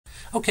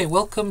Okay,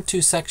 welcome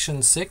to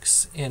section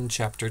 6 in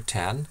chapter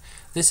 10.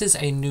 This is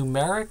a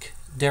numeric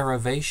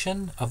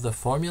derivation of the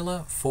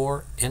formula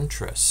for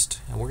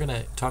interest. And we're going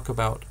to talk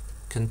about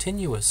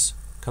continuous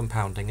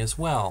compounding as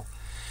well.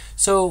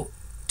 So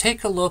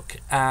take a look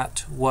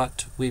at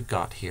what we've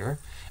got here.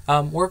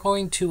 We're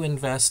going to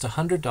invest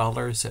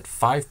 $100 at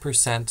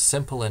 5%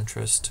 simple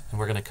interest, and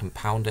we're going to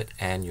compound it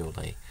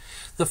annually.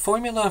 The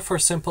formula for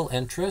simple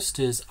interest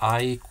is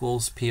I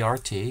equals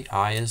PRT.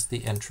 I is the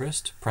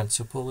interest,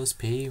 principal is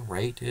P,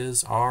 rate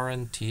is R,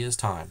 and T is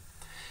time.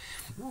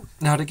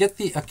 Now to get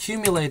the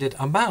accumulated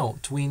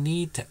amount, we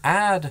need to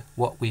add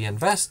what we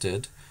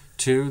invested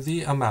to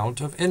the amount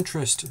of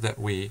interest that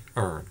we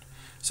earned.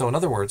 So in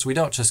other words, we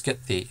don't just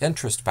get the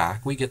interest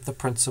back, we get the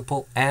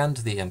principal and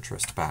the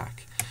interest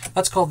back.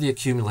 That's called the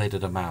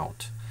accumulated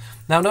amount.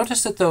 Now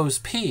notice that those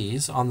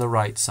p's on the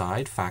right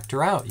side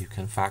factor out. You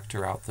can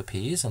factor out the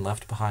p's, and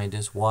left behind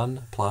is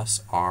 1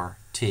 plus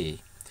RT.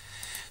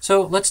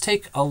 So let's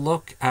take a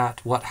look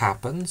at what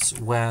happens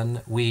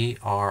when we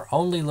are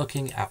only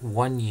looking at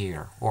 1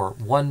 year or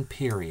one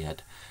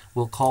period.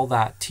 We'll call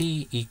that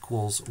t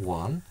equals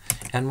 1.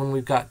 And when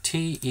we've got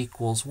t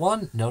equals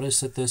 1, notice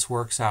that this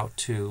works out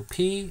to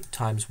p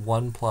times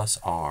 1 plus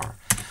r.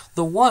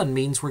 The 1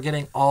 means we're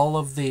getting all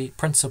of the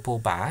principal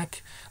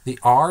back. The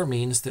r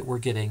means that we're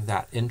getting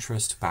that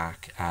interest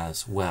back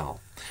as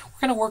well. We're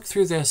going to work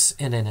through this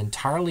in an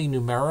entirely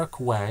numeric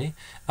way,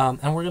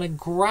 and we're going to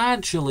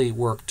gradually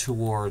work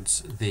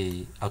towards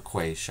the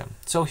equation.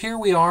 So here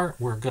we are.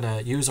 We're going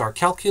to use our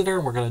calculator,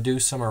 and we're going to do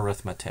some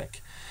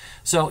arithmetic.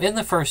 So in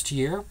the first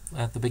year,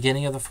 at the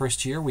beginning of the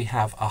first year, we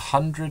have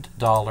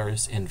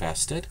 $100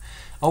 invested.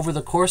 Over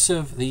the course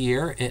of the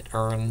year, it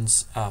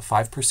earns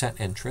 5%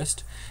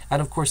 interest.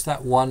 And of course,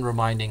 that 1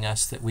 reminding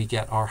us that we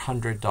get our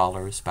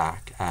 $100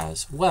 back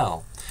as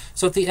well.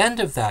 So at the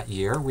end of that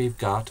year, we've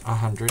got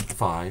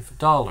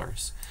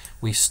 $105.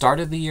 We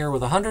started the year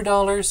with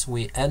 $100.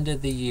 We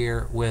ended the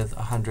year with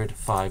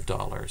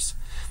 $105.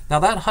 Now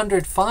that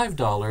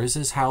 $105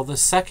 is how the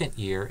second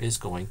year is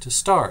going to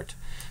start.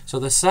 So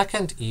the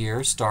second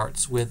year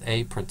starts with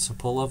a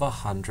principal of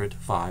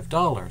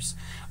 $105.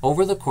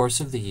 Over the course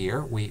of the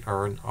year, we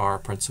earn our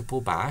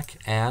principal back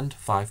and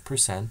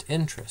 5%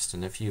 interest.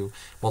 And if you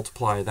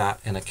multiply that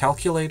in a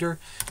calculator,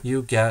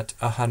 you get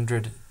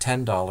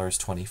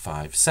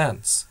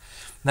 $110.25.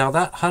 Now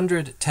that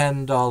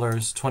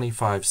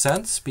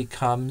 $110.25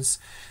 becomes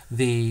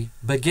the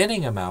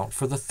beginning amount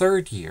for the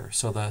third year.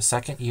 So the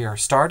second year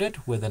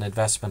started with an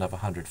investment of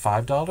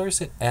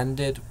 $105. It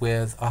ended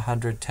with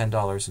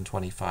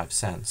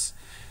 $110.25.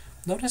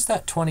 Notice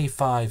that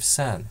 25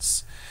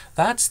 cents.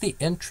 That's the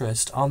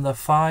interest on the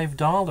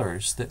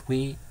 $5 that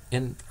we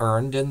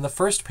earned in the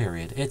first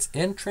period. It's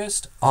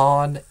interest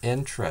on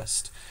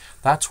interest.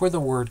 That's where the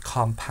word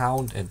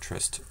compound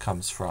interest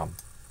comes from.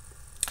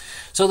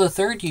 So the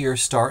third year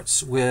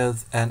starts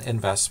with an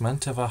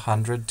investment of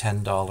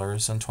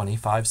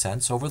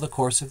 $110.25. Over the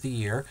course of the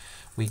year,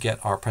 we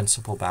get our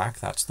principal back,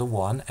 that's the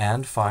 1,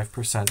 and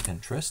 5%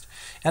 interest.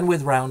 And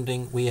with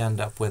rounding, we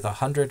end up with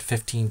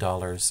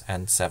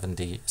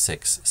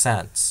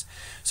 $115.76.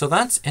 So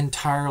that's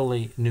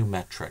entirely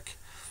numeric.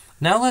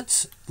 Now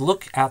let's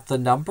look at the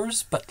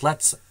numbers, but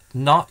let's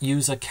not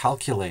use a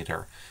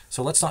calculator.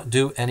 So let's not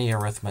do any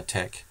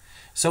arithmetic.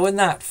 So in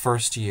that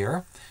first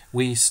year,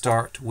 we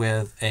start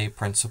with a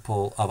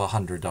principal of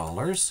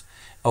 $100.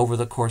 Over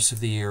the course of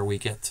the year, we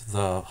get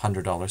the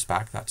 $100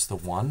 back. That's the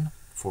 1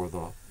 for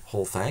the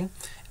whole thing.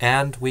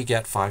 And we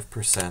get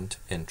 5%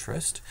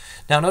 interest.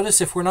 Now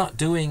notice if we're not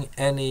doing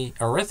any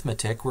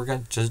arithmetic, we're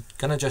going to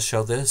just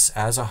show this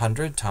as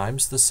 100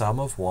 times the sum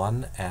of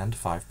 1 and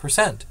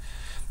 5%.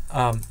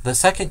 The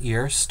second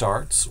year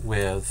starts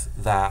with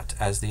that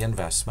as the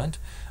investment,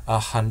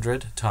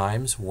 100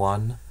 times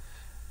 1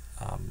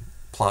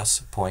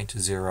 plus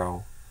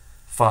 0.05.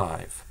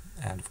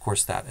 And of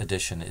course that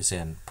addition is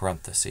in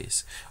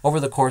parentheses. Over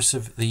the course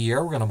of the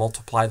year, we're going to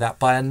multiply that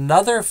by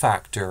another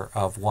factor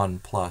of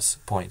 1 plus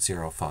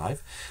 0.05.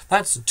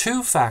 That's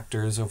 2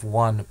 factors of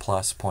 1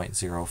 plus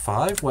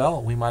 0.05.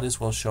 Well, we might as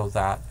well show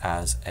that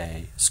as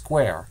a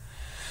square.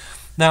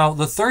 Now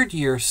the third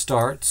year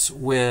starts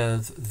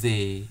with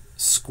the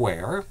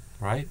square.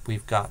 Right?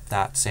 We've got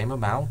that same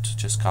amount,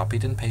 just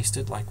copied and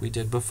pasted like we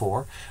did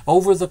before.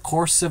 Over the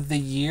course of the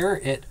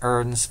year, it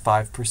earns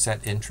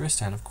 5%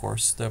 interest and, of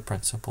course, the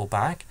principal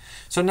back.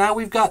 So now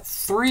we've got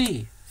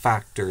 3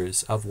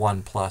 factors of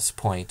 1 plus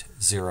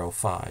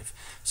 0.05.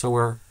 So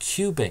we're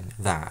cubing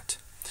that.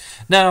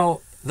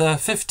 Now, the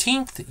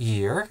 15th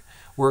year,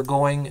 we're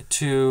going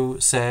to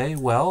say,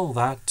 well,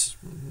 that,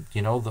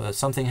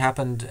 something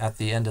happened at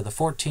the end of the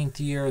 14th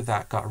year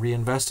that got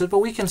reinvested, but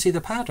we can see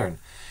the pattern.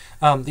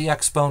 The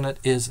exponent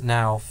is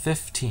now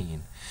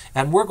 15.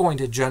 And we're going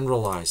to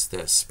generalize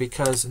this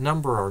because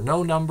number or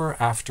no number,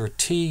 after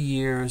t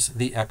years,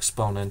 the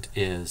exponent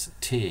is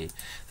t.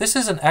 This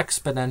is an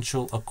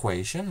exponential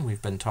equation.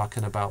 We've been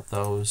talking about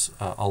those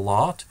a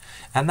lot.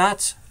 And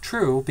that's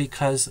true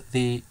because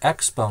the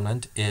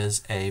exponent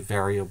is a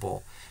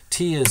variable.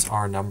 T is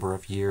our number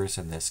of years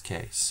in this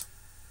case.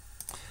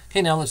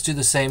 Okay, now let's do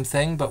the same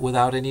thing, but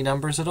without any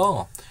numbers at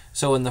all.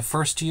 So in the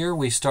first year,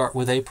 we start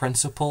with a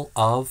principal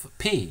of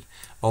p.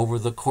 Over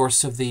the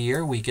course of the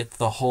year, we get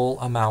the whole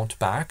amount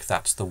back,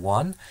 that's the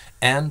 1,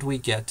 and we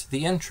get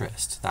the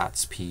interest,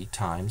 that's p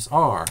times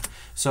r.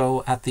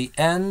 So at the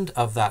end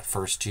of that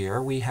first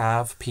year, we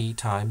have p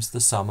times the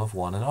sum of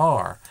 1 and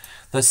r.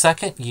 The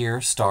second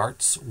year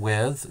starts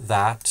with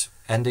that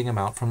ending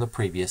amount from the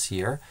previous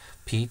year,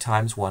 p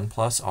times 1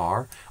 plus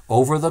r.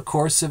 Over the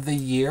course of the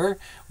year,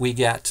 we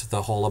get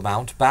the whole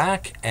amount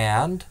back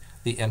and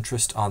the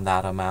interest on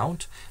that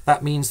amount.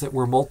 That means that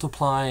we're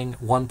multiplying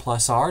 1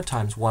 plus r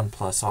times 1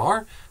 plus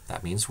r.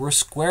 That means we're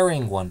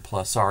squaring 1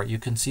 plus r. You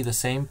can see the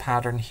same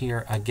pattern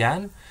here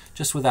again,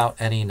 just without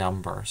any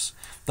numbers.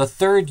 The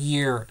third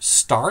year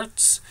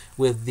starts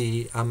with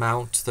the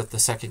amount that the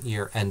second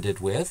year ended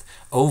with.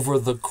 Over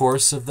the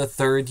course of the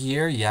third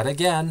year, yet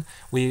again,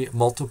 we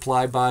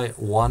multiply by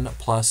 1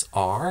 plus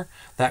r.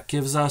 That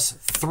gives us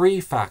 3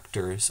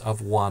 factors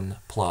of 1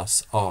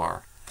 plus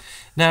r.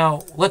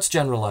 Now, let's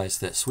generalize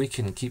this. We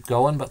can keep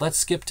going, but let's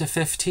skip to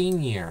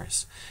 15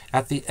 years.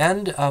 At the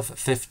end of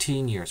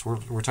 15 years,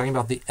 we're talking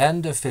about the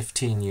end of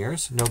 15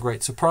 years. No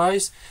great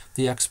surprise,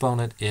 the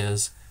exponent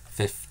is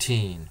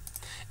 15.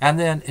 And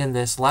then in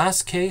this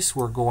last case,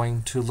 we're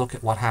going to look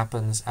at what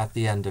happens at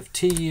the end of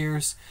t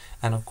years.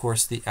 And of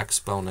course, the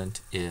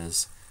exponent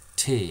is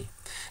t.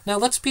 Now,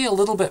 let's be a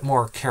little bit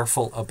more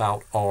careful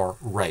about our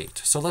rate.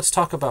 So let's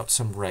talk about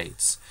some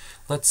rates.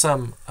 Let's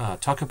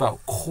talk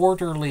about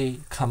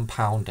quarterly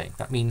compounding.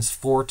 That means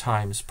 4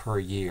 times per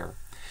year.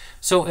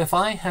 So if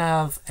I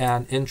have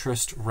an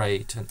interest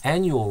rate, an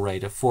annual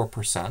rate of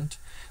 4%,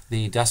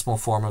 the decimal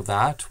form of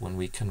that, when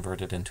we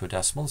convert it into a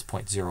decimal, is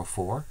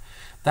 0.04.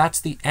 That's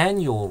the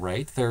annual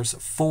rate. There's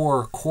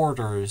 4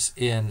 quarters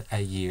in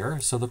a year,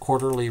 so the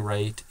quarterly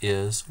rate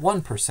is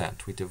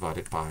 1%. We divide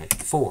it by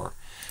 4.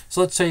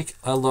 So let's take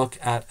a look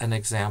at an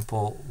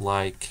example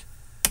like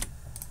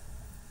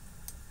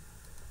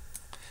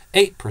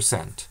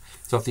 8%.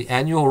 So if the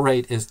annual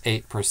rate is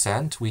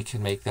 8%, we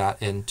can make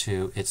that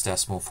into its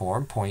decimal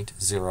form,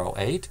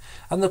 0.08,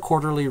 and the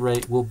quarterly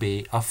rate will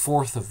be a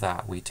fourth of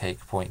that. We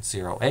take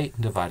 0.08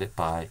 and divide it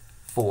by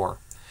 4.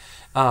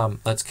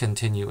 Let's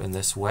continue in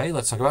this way.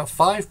 Let's talk about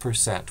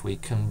 5%. We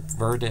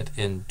convert it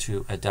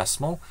into a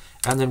decimal,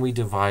 and then we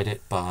divide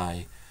it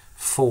by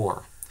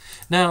 4.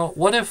 Now,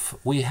 what if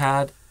we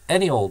had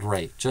any old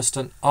rate, just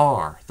an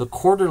r? The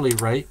quarterly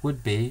rate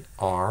would be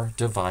r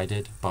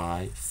divided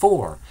by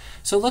 4.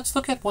 So let's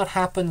look at what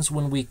happens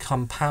when we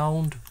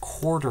compound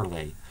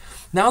quarterly.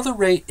 Now the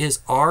rate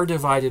is r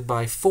divided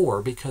by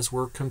 4 because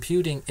we're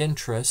computing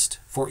interest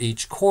for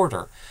each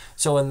quarter.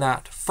 So in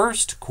that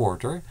first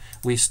quarter,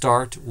 we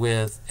start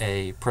with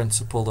a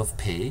principal of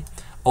p.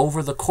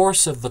 Over the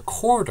course of the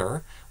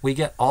quarter, we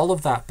get all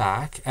of that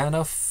back and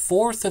a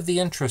fourth of the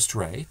interest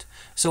rate.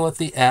 So at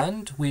the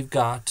end, we've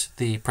got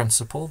the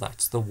principal,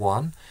 that's the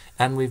 1,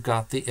 and we've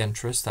got the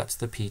interest, that's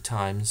the p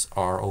times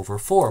r over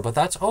 4. But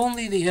that's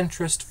only the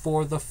interest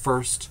for the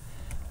first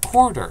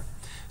quarter.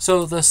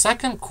 So the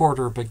second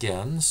quarter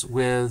begins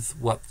with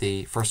what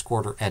the first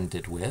quarter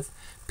ended with,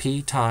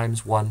 p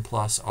times 1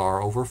 plus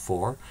r over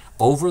 4.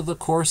 Over the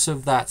course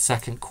of that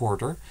second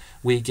quarter,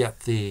 we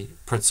get the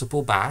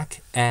principal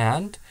back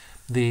and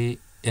the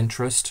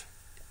interest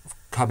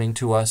coming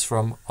to us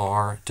from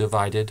r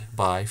divided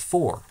by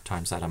 4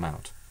 times that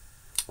amount.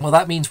 Well,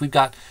 that means we've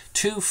got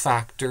 2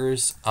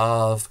 factors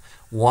of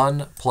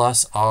 1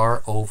 plus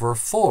r over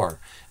 4.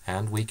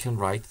 And we can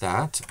write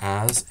that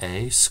as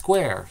a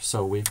square.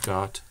 So we've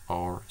got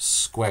r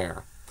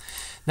square.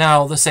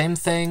 Now, the same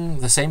thing,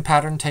 the same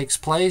pattern takes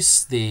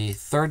place. The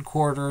third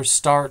quarter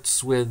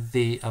starts with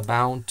the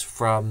amount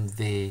from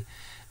the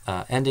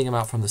ending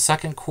amount from the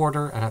second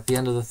quarter, and at the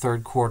end of the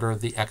third quarter,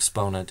 the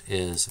exponent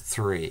is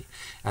 3.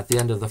 At the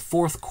end of the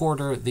fourth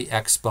quarter, the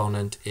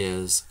exponent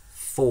is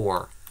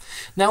 4.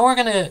 Now we're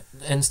going to,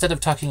 instead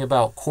of talking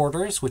about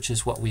quarters, which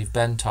is what we've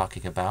been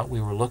talking about, we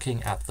were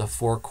looking at the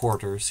 4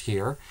 quarters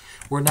here,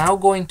 we're now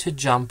going to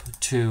jump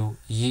to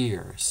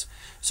years.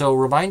 So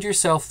remind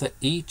yourself that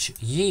each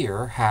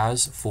year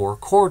has 4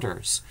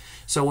 quarters.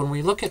 So when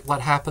we look at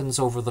what happens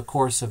over the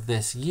course of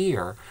this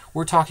year,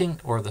 we're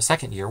talking, or the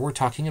second year, we're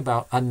talking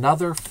about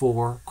another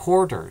 4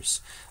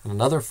 quarters. And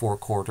another 4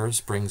 quarters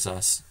brings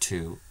us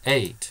to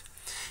 8.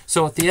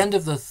 So at the end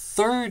of the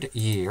third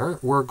year,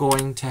 we're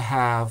going to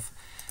have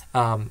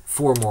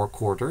 4 more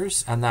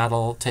quarters, and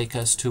that'll take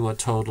us to a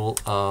total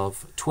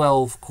of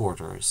 12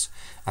 quarters.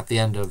 At the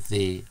end of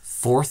the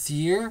fourth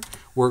year,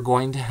 we're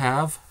going to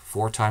have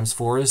 4 times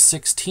 4 is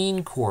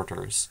 16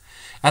 quarters.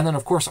 And then,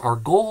 of course, our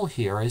goal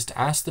here is to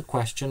ask the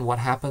question, what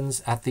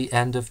happens at the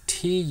end of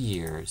t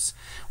years?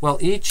 Well,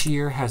 each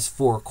year has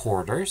 4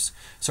 quarters,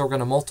 so we're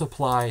going to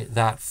multiply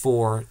that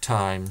 4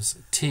 times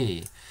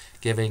t,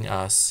 giving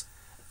us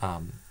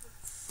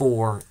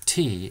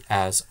 4t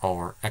as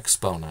our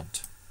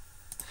exponent.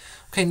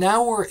 Okay,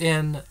 now we're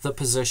in the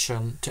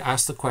position to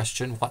ask the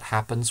question, what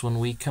happens when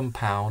we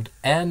compound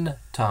n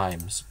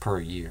times per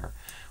year?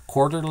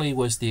 Quarterly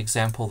was the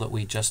example that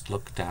we just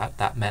looked at.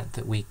 That meant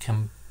that we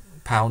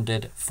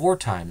compounded 4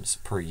 times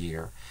per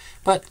year.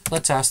 But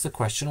let's ask the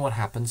question, what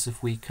happens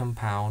if we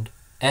compound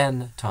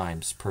n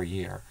times per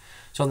year?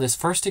 So in this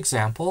first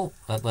example,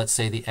 let's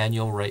say the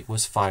annual rate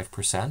was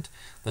 5%.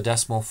 The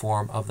decimal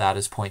form of that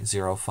is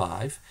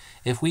 0.05.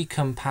 If we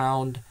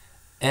compound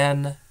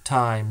n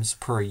times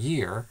per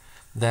year,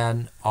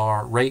 then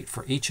our rate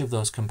for each of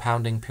those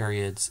compounding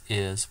periods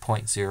is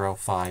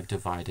 0.05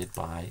 divided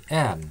by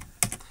n.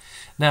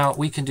 Now,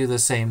 we can do the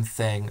same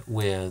thing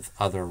with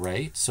other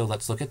rates. So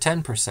let's look at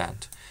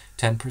 10%.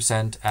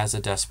 10% as a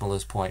decimal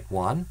is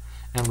 0.1,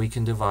 and we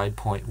can divide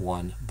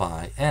 0.1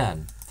 by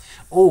n.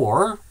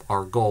 Or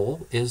our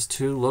goal is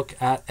to look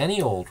at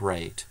any old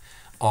rate.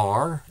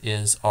 R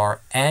is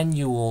our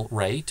annual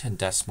rate in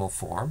decimal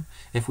form.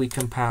 If we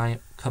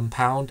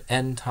compound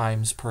n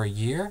times per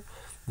year,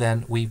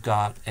 then we've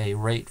got a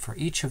rate for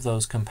each of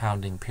those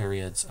compounding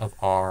periods of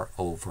r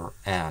over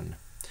n.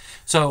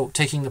 So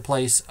taking the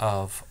place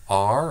of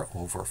r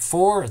over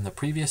 4 in the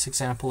previous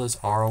example is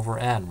r over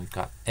n. We've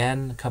got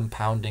n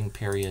compounding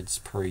periods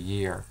per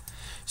year.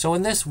 So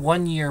in this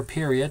 1 year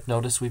period,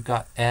 notice we've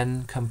got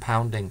n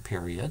compounding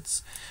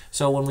periods.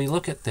 So when we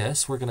look at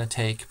this, we're going to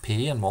take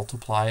p and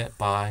multiply it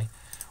by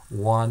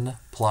 1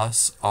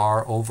 plus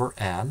r over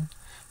n.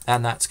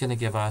 And that's going to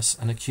give us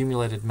an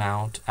accumulated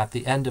amount at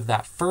the end of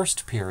that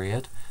first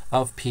period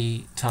of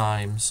p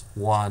times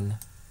 1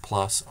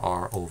 plus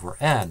r over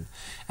n.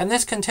 And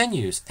this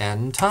continues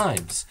n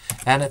times.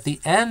 And at the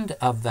end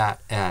of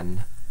that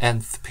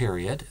nth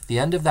period, the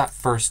end of that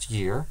first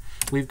year,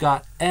 we've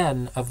got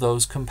n of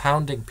those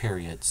compounding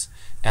periods,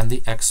 and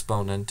the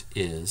exponent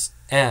is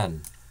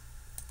n.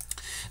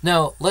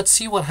 Now, let's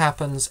see what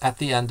happens at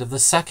the end of the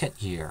second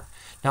year.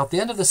 Now, at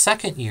the end of the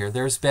second year,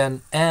 there's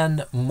been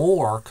n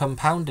more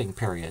compounding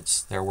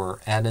periods. There were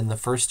n in the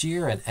first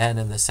year and n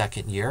in the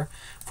second year,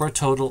 for a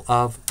total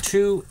of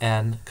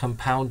 2n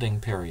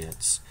compounding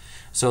periods.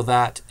 So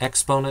that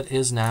exponent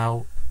is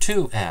now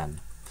 2n.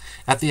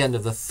 At the end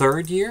of the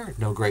third year,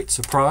 no great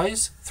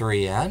surprise,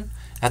 3n.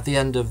 At the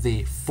end of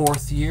the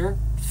fourth year,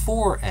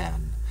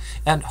 4n.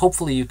 And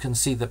hopefully you can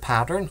see the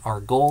pattern. Our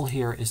goal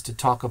here is to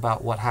talk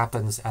about what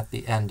happens at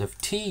the end of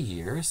t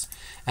years.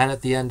 And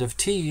at the end of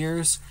t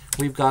years,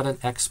 we've got an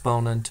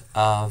exponent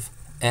of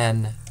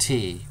nt.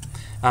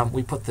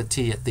 We put the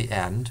t at the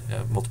end.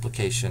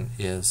 Multiplication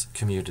is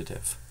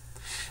commutative.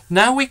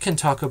 Now we can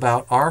talk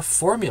about our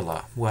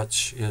formula,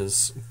 which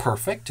is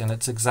perfect, and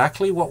it's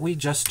exactly what we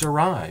just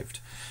derived.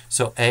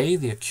 So A,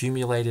 the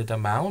accumulated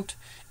amount,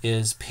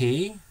 is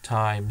P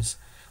times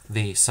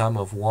the sum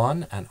of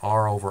 1 and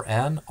r over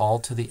n, all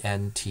to the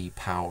nt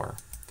power.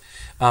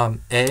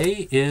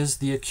 A is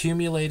the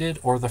accumulated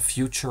or the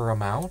future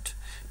amount.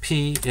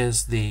 P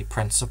is the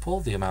principal,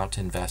 the amount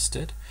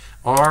invested.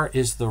 R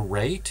is the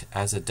rate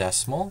as a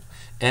decimal.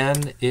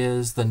 N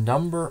is the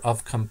number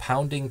of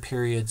compounding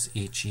periods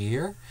each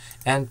year.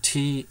 And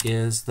T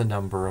is the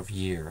number of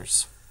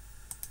years.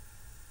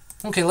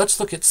 Okay, let's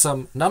look at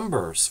some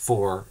numbers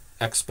for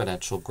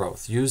exponential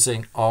growth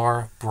using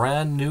our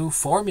brand new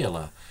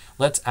formula.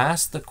 Let's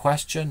ask the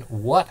question,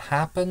 what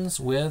happens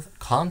with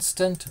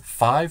constant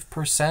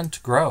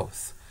 5%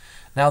 growth?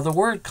 Now, the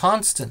word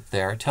constant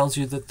there tells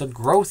you that the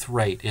growth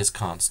rate is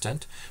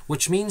constant,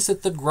 which means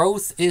that the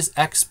growth is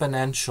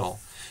exponential.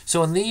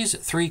 So in these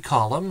 3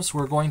 columns,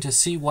 we're going to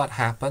see what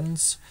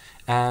happens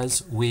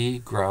as we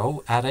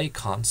grow at a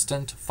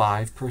constant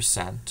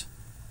 5%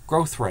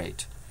 growth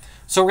rate.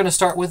 So we're going to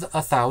start with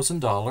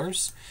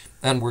 $1,000.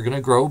 And we're going to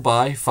grow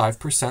by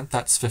 5%,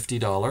 that's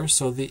 $50,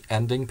 so the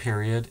ending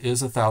period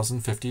is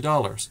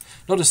 $1,050.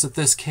 Notice that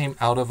this came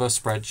out of a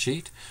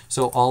spreadsheet,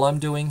 so all I'm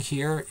doing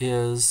here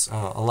is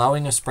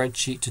allowing a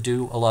spreadsheet to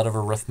do a lot of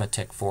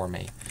arithmetic for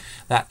me.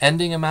 That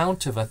ending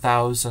amount of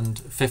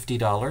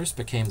 $1,050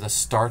 became the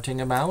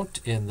starting amount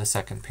in the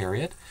second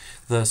period.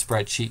 The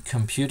spreadsheet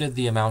computed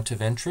the amount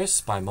of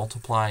interest by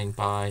multiplying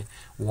by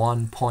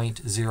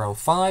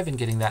 1.05 and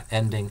getting that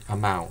ending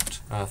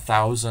amount,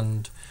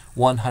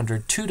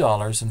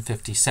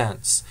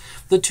 $1,102.50.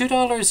 The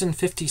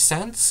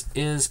 $2.50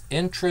 is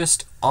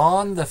interest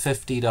on the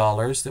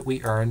 $50 that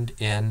we earned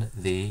in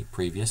the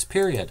previous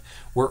period.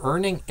 We're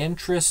earning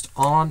interest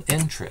on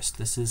interest.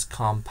 This is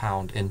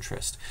compound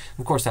interest.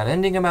 Of course, that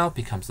ending amount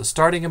becomes the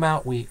starting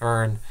amount. We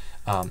earn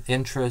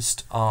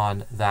interest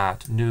on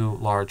that new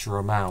larger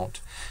amount.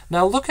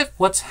 Now look at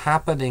what's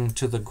happening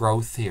to the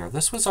growth here.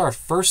 This was our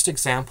first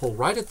example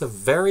right at the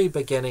very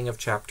beginning of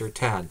chapter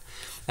 10.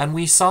 And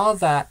we saw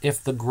that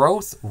if the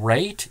growth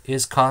rate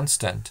is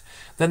constant,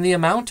 then the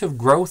amount of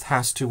growth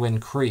has to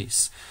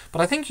increase.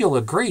 But I think you'll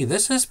agree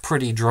this is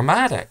pretty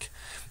dramatic.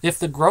 If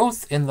the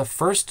growth in the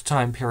first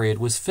time period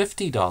was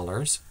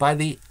 $50, by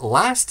the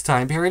last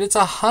time period it's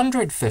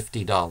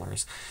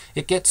 $150.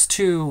 It gets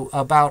to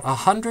about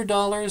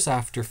 $100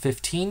 after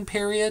 15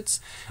 periods.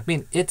 I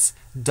mean, it's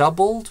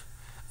doubled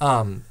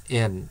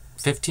in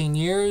 15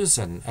 years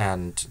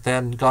and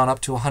then gone up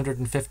to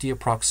 150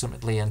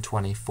 approximately in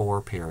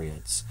 24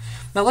 periods.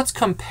 Now let's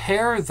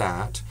compare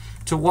that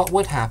to what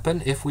would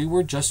happen if we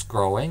were just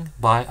growing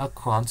by a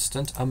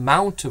constant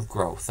amount of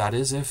growth. That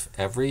is, if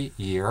every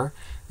year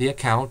the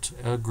account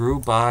grew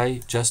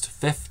by just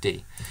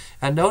 50.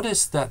 And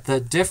notice that the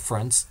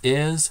difference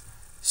is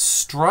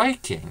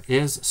striking,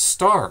 is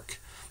stark.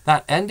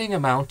 That ending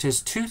amount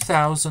is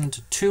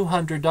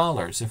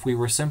 $2,200 if we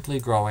were simply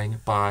growing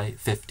by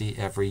 50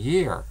 every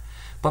year.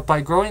 But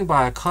by growing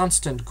by a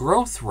constant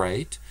growth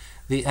rate,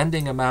 the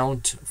ending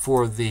amount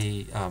for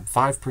the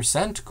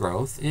 5%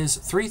 growth is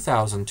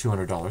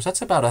 $3,200.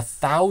 That's about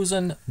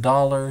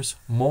 $1,000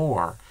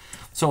 more.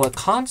 So a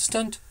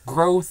constant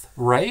growth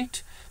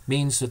rate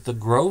means that the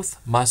growth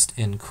must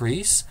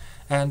increase,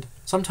 and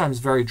sometimes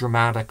very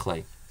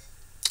dramatically.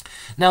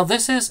 Now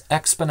this is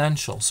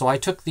exponential. So I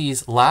took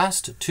these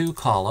last two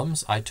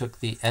columns. I took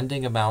the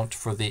ending amount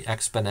for the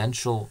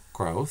exponential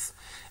growth,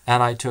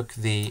 and I took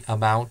the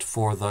amount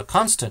for the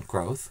constant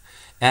growth,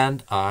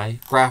 and I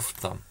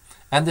graphed them.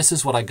 And this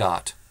is what I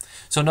got.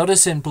 So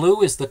notice in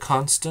blue is the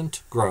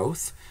constant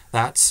growth.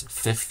 That's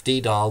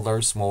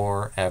 $50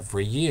 more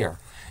every year.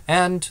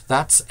 And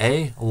that's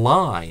a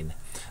line.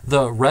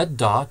 The red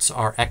dots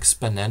are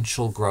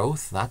exponential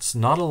growth. That's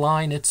not a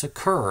line, it's a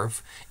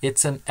curve.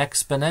 It's an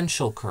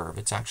exponential curve.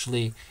 It's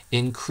actually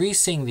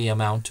increasing the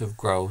amount of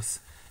growth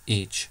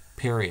each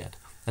period.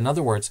 In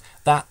other words,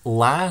 that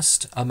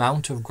last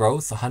amount of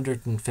growth,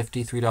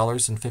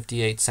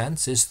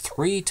 $153.58, is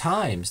 3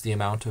 times the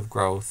amount of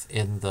growth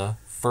in the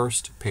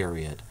first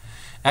period.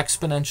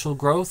 Exponential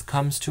growth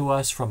comes to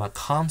us from a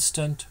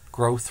constant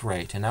growth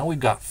rate. And now we've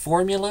got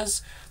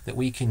formulas that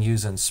we can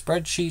use in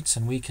spreadsheets,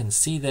 and we can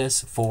see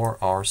this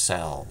for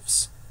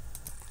ourselves.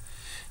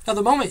 Now,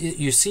 the moment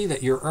you see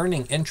that you're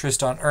earning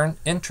interest on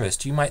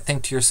interest, you might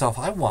think to yourself,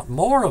 I want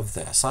more of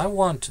this. I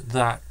want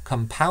that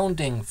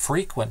compounding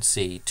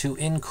frequency to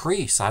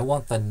increase. I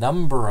want the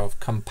number of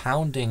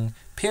compounding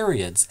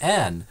periods,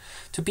 N,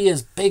 to be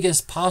as big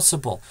as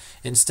possible.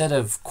 Instead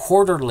of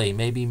quarterly,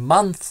 maybe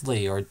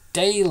monthly or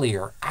daily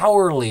or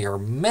hourly or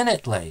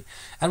minutely.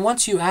 And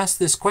once you ask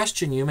this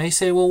question, you may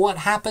say, well, what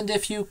happened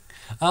if you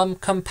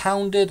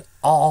compounded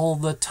all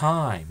the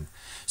time?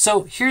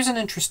 So here's an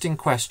interesting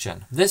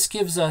question. This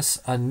gives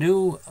us a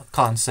new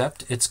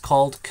concept. It's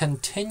called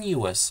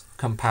continuous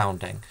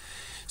compounding.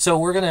 So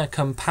we're going to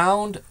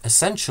compound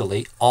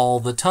essentially all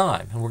the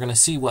time, and we're going to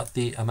see what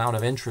the amount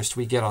of interest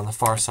we get on the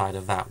far side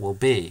of that will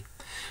be.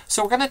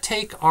 So we're going to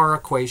take our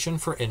equation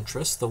for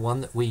interest, the one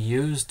that we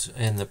used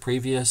in the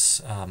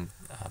previous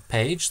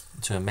page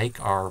to make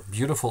our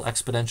beautiful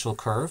exponential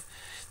curve,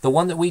 the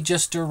one that we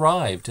just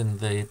derived in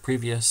the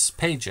previous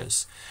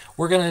pages.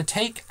 We're going to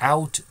take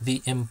out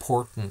the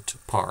important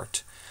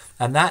part,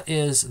 and that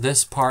is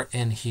this part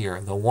in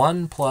here, the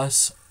 1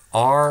 plus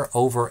r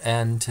over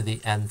n to the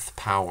nth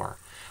power.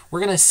 We're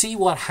going to see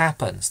what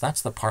happens.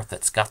 That's the part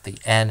that's got the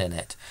n in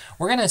it.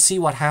 We're going to see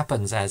what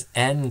happens as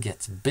n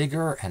gets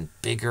bigger and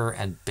bigger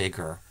and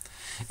bigger.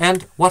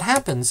 And what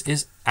happens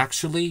is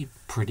actually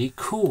pretty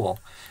cool.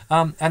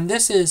 And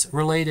this is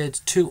related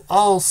to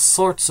all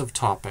sorts of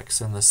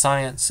topics in the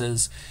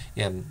sciences,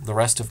 in the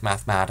rest of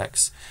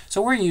mathematics.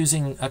 So we're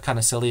using a kind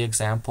of silly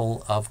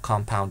example of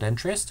compound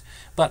interest,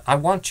 but I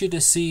want you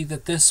to see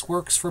that this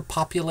works for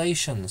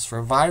populations,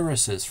 for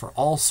viruses, for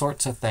all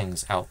sorts of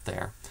things out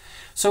there.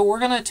 So we're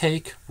going to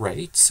take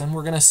rates and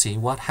we're going to see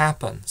what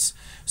happens.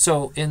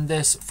 So in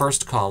this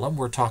first column,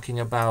 we're talking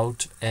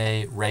about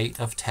a rate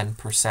of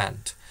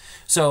 10%.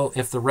 So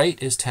if the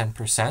rate is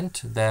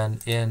 10%, then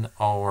in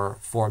our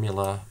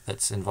formula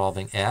that's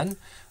involving n,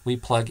 we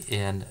plug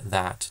in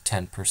that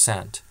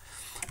 10%.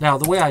 Now,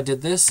 the way I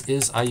did this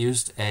is I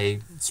used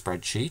a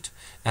spreadsheet,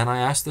 and I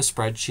asked the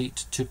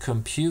spreadsheet to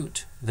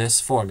compute this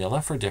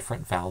formula for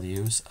different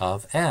values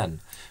of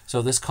n.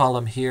 So this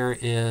column here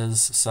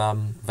is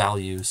some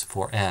values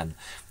for n.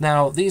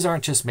 Now, these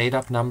aren't just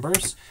made-up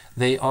numbers.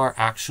 They are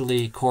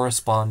actually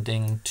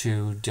corresponding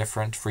to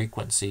different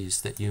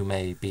frequencies that you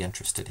may be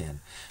interested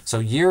in. So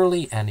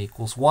yearly, n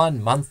equals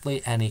 1.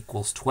 Monthly, n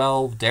equals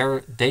 12.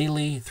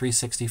 Daily,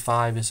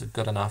 365 is a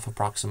good enough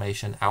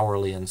approximation.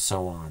 Hourly, and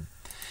so on.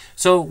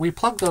 So we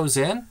plug those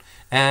in,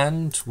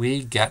 and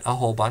we get a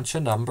whole bunch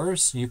of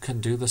numbers. You can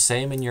do the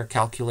same in your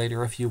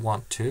calculator if you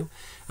want to.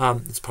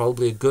 It's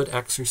probably a good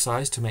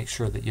exercise to make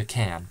sure that you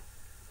can.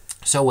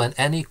 So when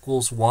n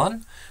equals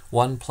 1,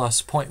 1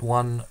 plus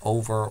 0.1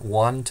 over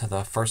 1 to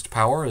the first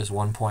power is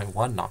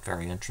 1.1. Not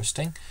very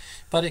interesting,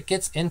 but it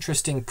gets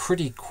interesting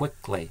pretty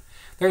quickly.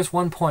 There's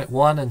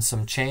 1.1 and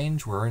some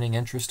change. We're earning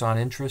interest on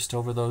interest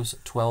over those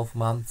 12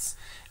 months.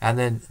 And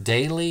then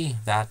daily,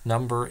 that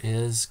number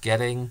is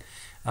getting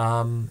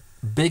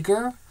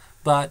bigger,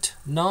 but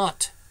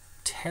not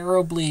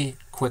terribly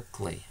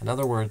quickly. In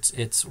other words,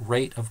 its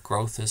rate of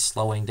growth is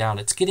slowing down.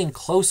 It's getting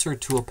closer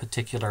to a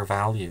particular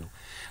value.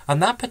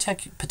 And that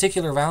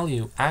particular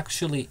value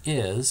actually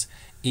is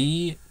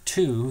e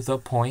to the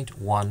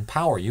 0.1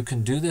 power. You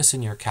can do this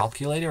in your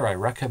calculator. I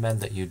recommend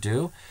that you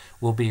do.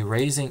 We'll be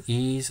raising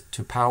e's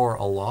to power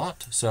a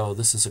lot, so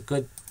this is a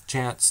good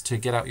chance to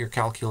get out your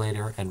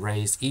calculator and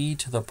raise e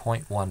to the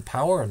 0.1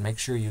 power and make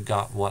sure you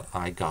got what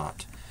I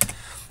got.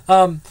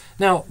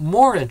 Now,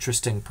 more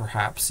interesting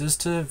perhaps is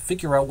to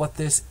figure out what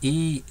this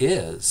e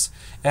is.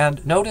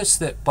 And notice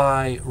that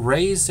by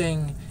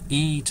raising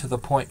e to the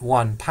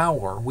 0.1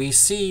 power, we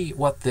see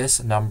what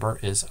this number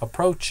is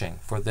approaching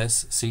for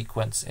this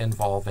sequence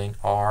involving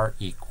r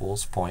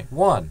equals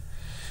 0.1.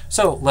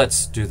 So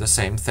let's do the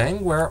same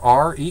thing where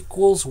r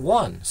equals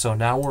 1. So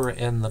now we're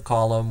in the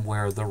column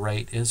where the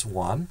rate is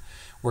 1.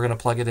 We're going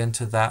to plug it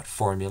into that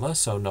formula,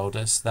 so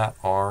notice that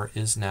r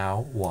is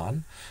now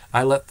 1.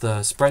 I let the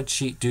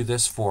spreadsheet do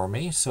this for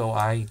me, so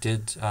I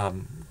did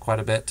quite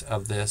a bit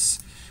of this,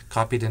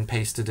 copied and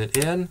pasted it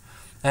in.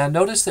 And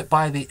notice that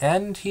by the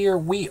end here,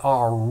 we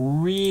are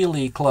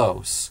really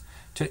close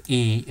to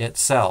e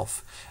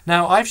itself.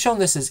 Now, I've shown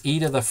this as e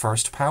to the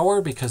first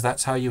power because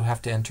that's how you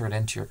have to enter it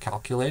into your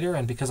calculator,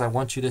 and because I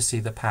want you to see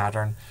the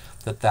pattern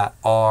that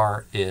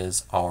r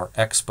is our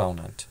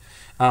exponent.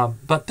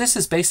 But this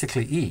is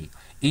basically e.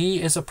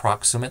 E is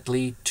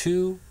approximately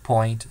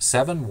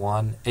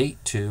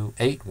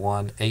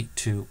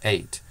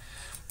 2.718282828.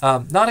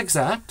 Not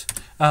exact,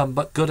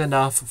 but good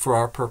enough for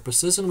our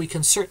purposes, and we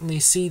can certainly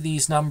see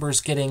these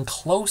numbers getting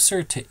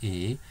closer to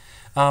e,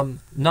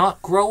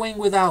 not growing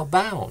without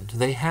bound.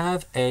 They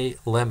have a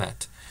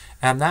limit,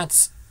 and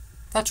that's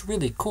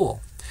really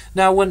cool.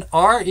 Now, when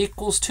r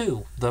equals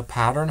 2, the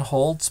pattern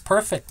holds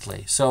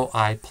perfectly. So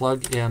I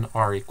plug in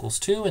r equals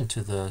 2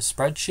 into the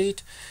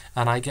spreadsheet,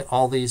 and I get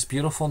all these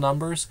beautiful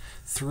numbers: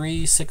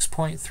 3,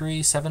 6.3,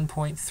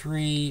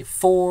 7.3,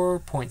 4,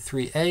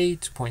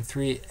 0.38,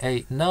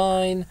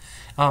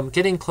 0.389,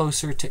 getting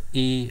closer to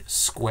e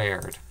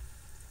squared.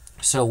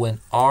 So when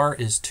r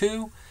is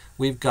 2,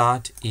 we've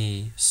got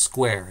e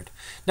squared.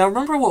 Now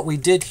remember what we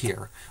did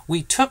here.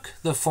 We took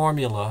the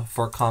formula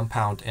for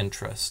compound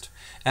interest,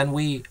 and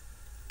we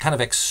kind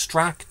of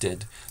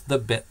extracted the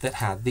bit that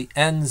had the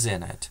n's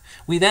in it.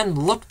 We then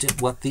looked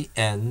at what the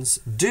n's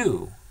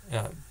do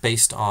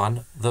based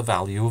on the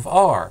value of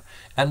r,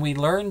 and we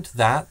learned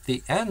that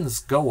the n's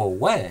go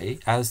away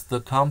as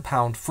the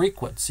compound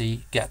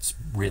frequency gets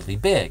really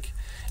big,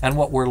 and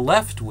what we're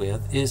left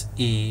with is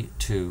e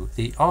to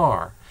the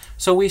r.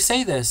 So we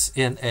say this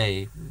in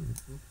a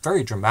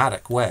very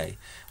dramatic way.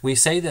 We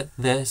say that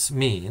this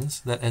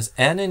means that as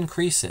n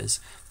increases,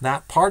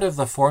 that part of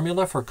the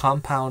formula for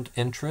compound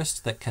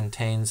interest that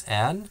contains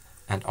n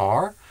and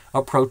r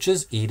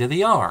approaches e to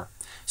the r.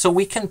 So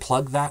we can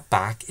plug that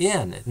back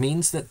in. It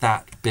means that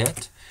that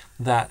bit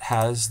that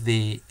has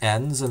the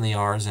n's and the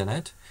r's in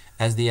it,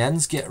 as the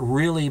n's get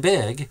really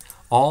big,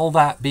 all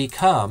that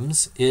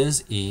becomes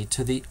is e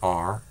to the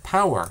r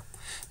power.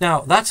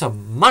 Now, that's a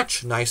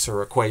much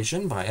nicer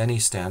equation by any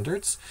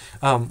standards.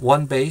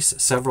 One base,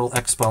 several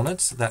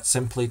exponents. That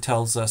simply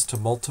tells us to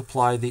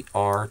multiply the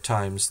r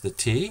times the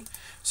t.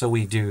 So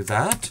we do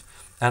that,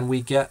 and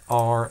we get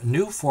our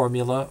new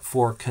formula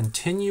for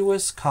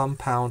continuous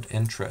compound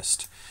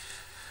interest.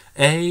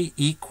 A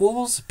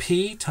equals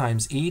p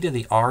times e to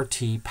the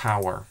rt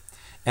power.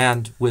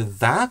 And with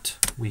that,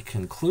 we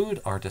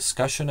conclude our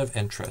discussion of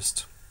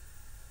interest.